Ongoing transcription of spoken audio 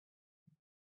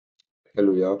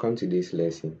Hello, you're welcome to this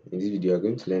lesson. In this video, you're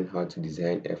going to learn how to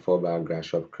design a 4-bar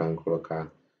grass-shop crank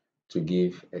rocker to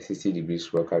give a 60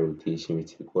 degrees rocker rotation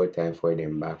with equal time forward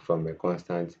and back from a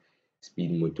constant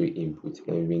speed motor input.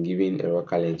 And we've been given a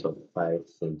rocker length of 5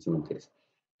 centimeters.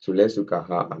 So let's look at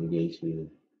how I'm going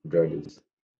to draw this.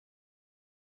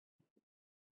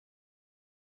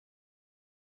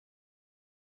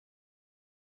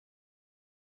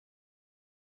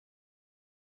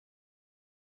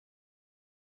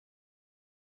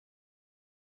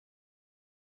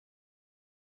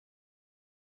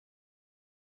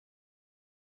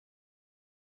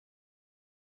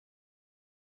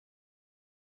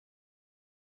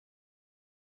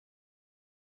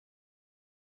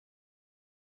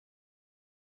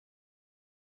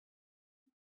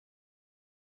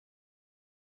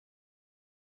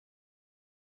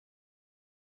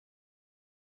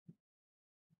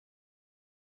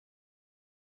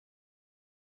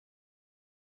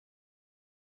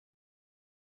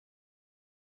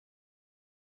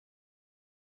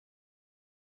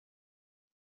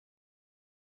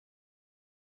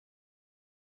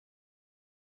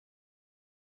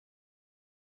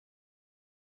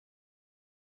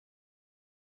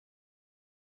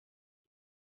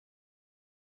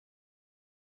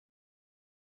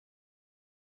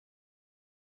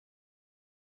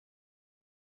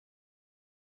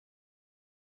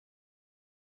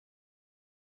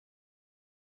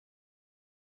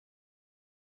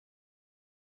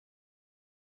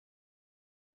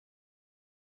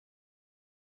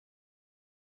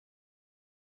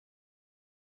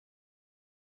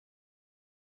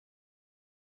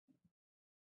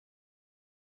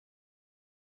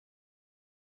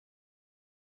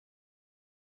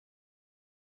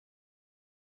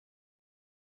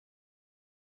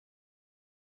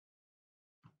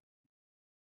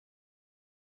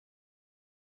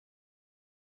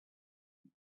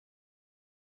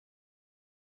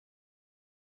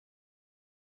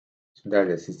 So that's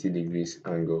the 60 degrees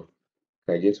angle.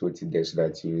 I just wrote it there so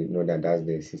that you know that that's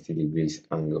the 60 degrees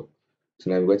angle.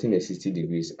 So now we've gotten the 60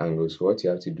 degrees angle. So what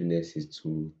you have to do next is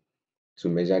to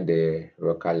measure the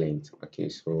rocker length. Okay,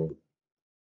 so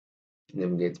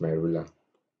let me get my ruler.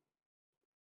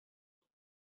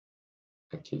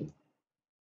 Okay,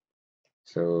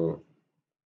 so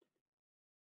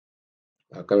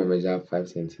I'll come and measure 5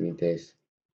 centimeters.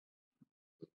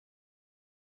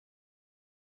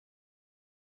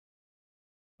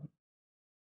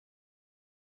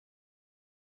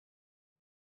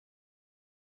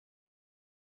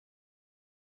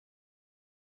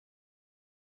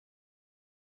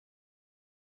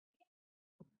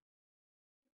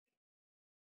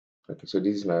 Okay, so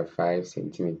this is my 5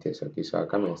 centimeters. Okay, so I'll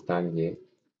come and stand here,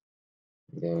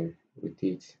 then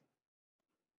rotate,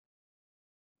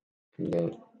 and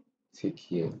then take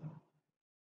here,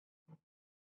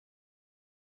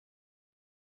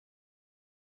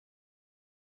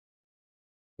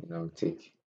 and I'll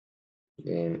take.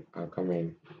 Then I'll come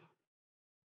and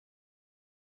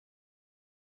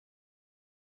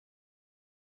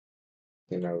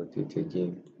then I'll rotate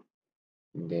again,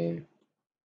 and then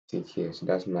take here. So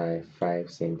that's my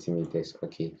 5 centimeters.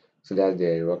 Okay, so that's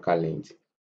the rocker length.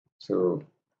 So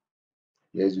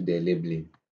let's do the labeling.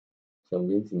 So I'm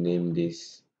going to name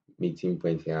this meeting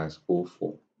point here as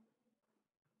O4,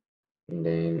 and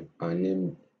then I'll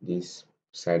name this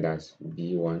side as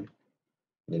B1,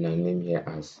 then I'll name here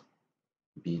as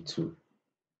B2.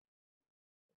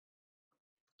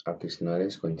 Okay, so now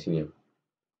let's continue.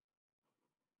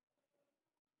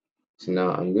 So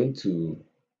now I'm going to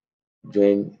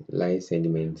join line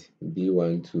segment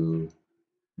B1 to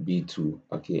B2,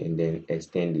 okay, and then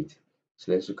extend it.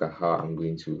 So let's look at how I'm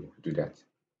going to do that.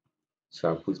 So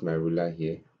I'll put my ruler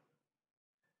here,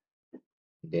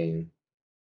 then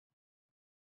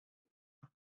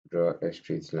draw a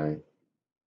straight line.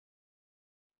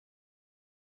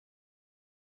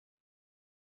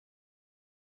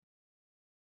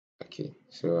 Okay,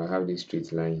 so I have this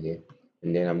straight line here,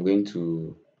 and then I'm going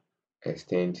to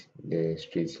extend the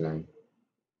straight line.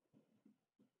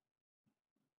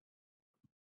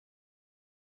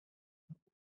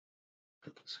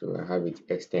 Okay, so I have it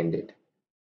extended.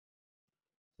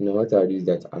 Now what I'll do is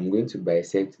that I'm going to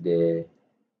bisect the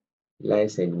line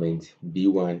segment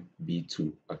B1,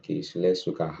 B2. Okay, so let's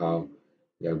look at how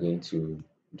we are going to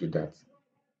do that.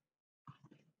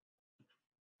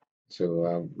 So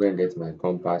I'm going to get my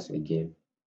compass again,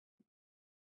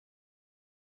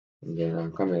 and then I'll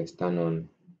come and stand on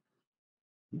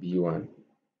B1.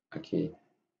 Okay,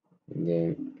 and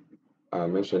then I'll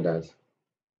make sure that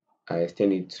I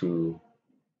extend it to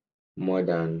more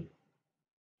than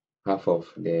half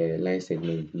of the line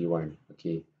segment B1.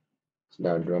 Okay, So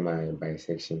that I'll draw my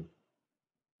bisection.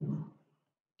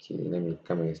 Okay, let me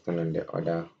come and stand on the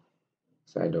other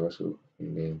side also,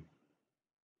 and then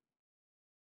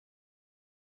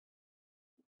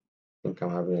I think I'm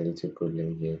having a little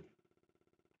problem here.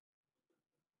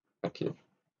 Okay,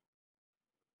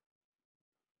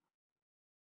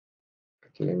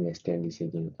 okay, let me extend this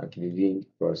again. Okay, the didn't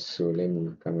cross, so let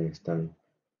me come and stand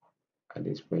at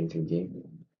this point again,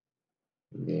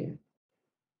 and then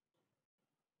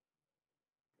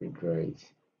we draw it.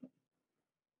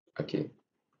 Okay,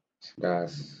 so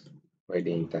that's where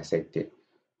they intersected.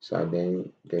 So I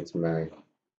then get my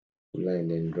ruler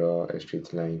and then draw a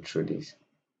straight line through this.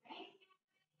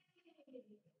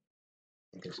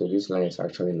 Okay, so this line is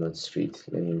actually not straight.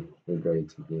 Let me redraw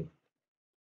it again.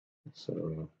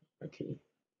 So okay,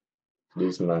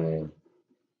 this is my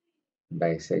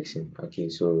bisection. Okay,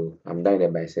 so I'm done the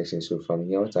bisection. So from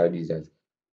here, what I'll do is that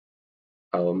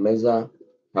I will measure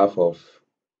half of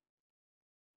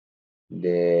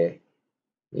the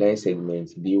line segment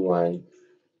B1,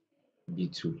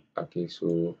 B2. Okay,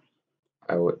 so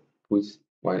I will put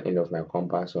one end of my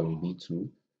compass on B2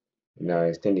 and I'll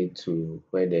extend it to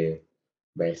where the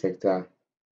bisector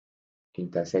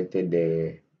intersected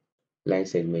the line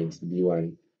segment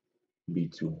B1,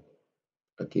 B2.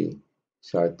 Okay,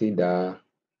 so I'll take that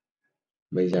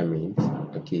measurement.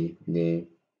 Okay, then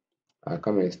I'll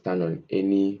come and stand on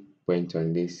any point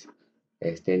on this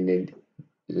extended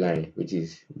line, which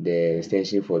is the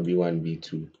extension for B1,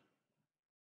 B2.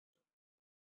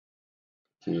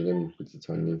 Okay, let me put it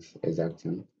on it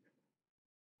exactly.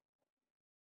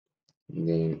 And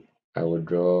then I will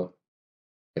draw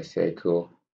a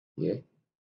circle here.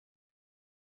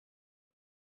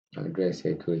 I'll draw a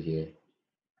circle here.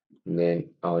 And then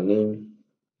I'll name,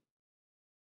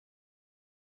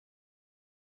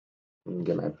 let me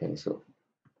get my pencil.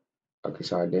 Okay,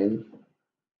 so I'll then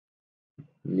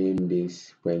name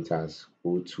this point as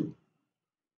O2.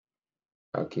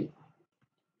 Okay,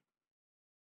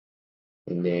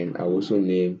 and then I'll also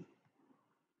name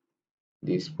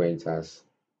this point as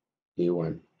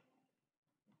A1.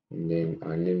 And then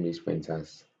I'll name this point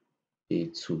as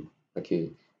A2. Okay,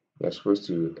 we're supposed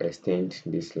to extend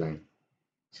this line.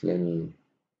 So let me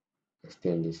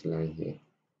extend this line here.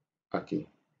 Okay,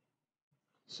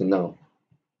 so now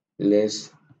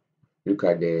let's look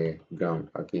at the ground.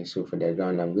 Okay, so for the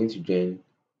ground, I'm going to join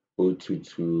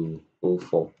O2 to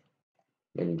O4.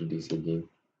 Let me do this again.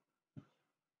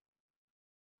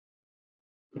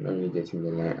 I'm not really getting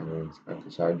the line I want. Okay,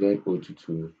 so I'll join O2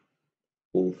 to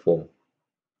O4.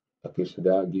 Okay, so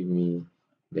that will give me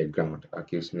the ground.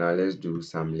 Okay, so now let's do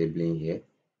some labeling here.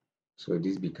 So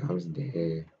this becomes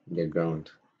the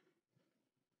ground.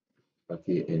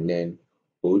 Okay, and then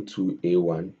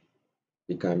O2A1,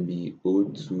 it can be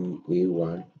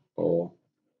O2A1 or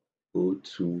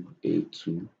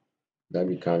O2A2. That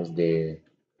becomes the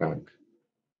rank.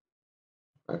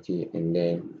 Okay, and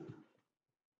then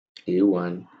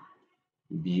A1,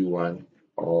 B1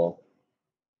 or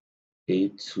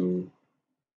A2,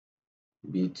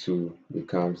 B2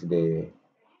 becomes the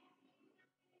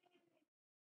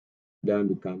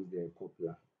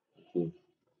coupler. Okay,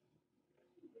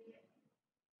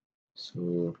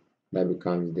 so that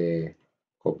becomes the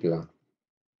coupler,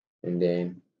 and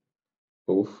then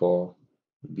O4,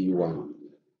 B1,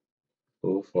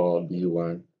 O4,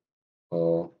 B1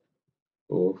 or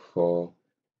O4,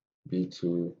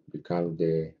 B2 becomes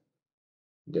the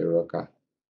rocker.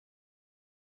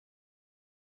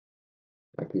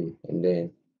 Okay, and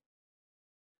then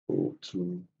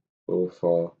O2,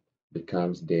 O4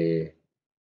 becomes the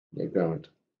ground.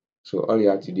 So all you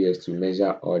have to do is to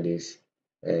measure all this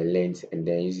length and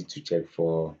then use it to check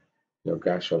for your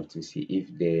graph shot to see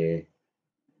if the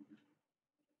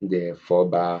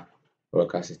 4-bar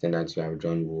rocker system that you have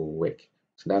drawn will work.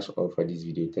 So that's all for this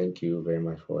video. Thank you very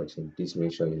much for watching. Please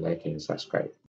make sure you like and subscribe.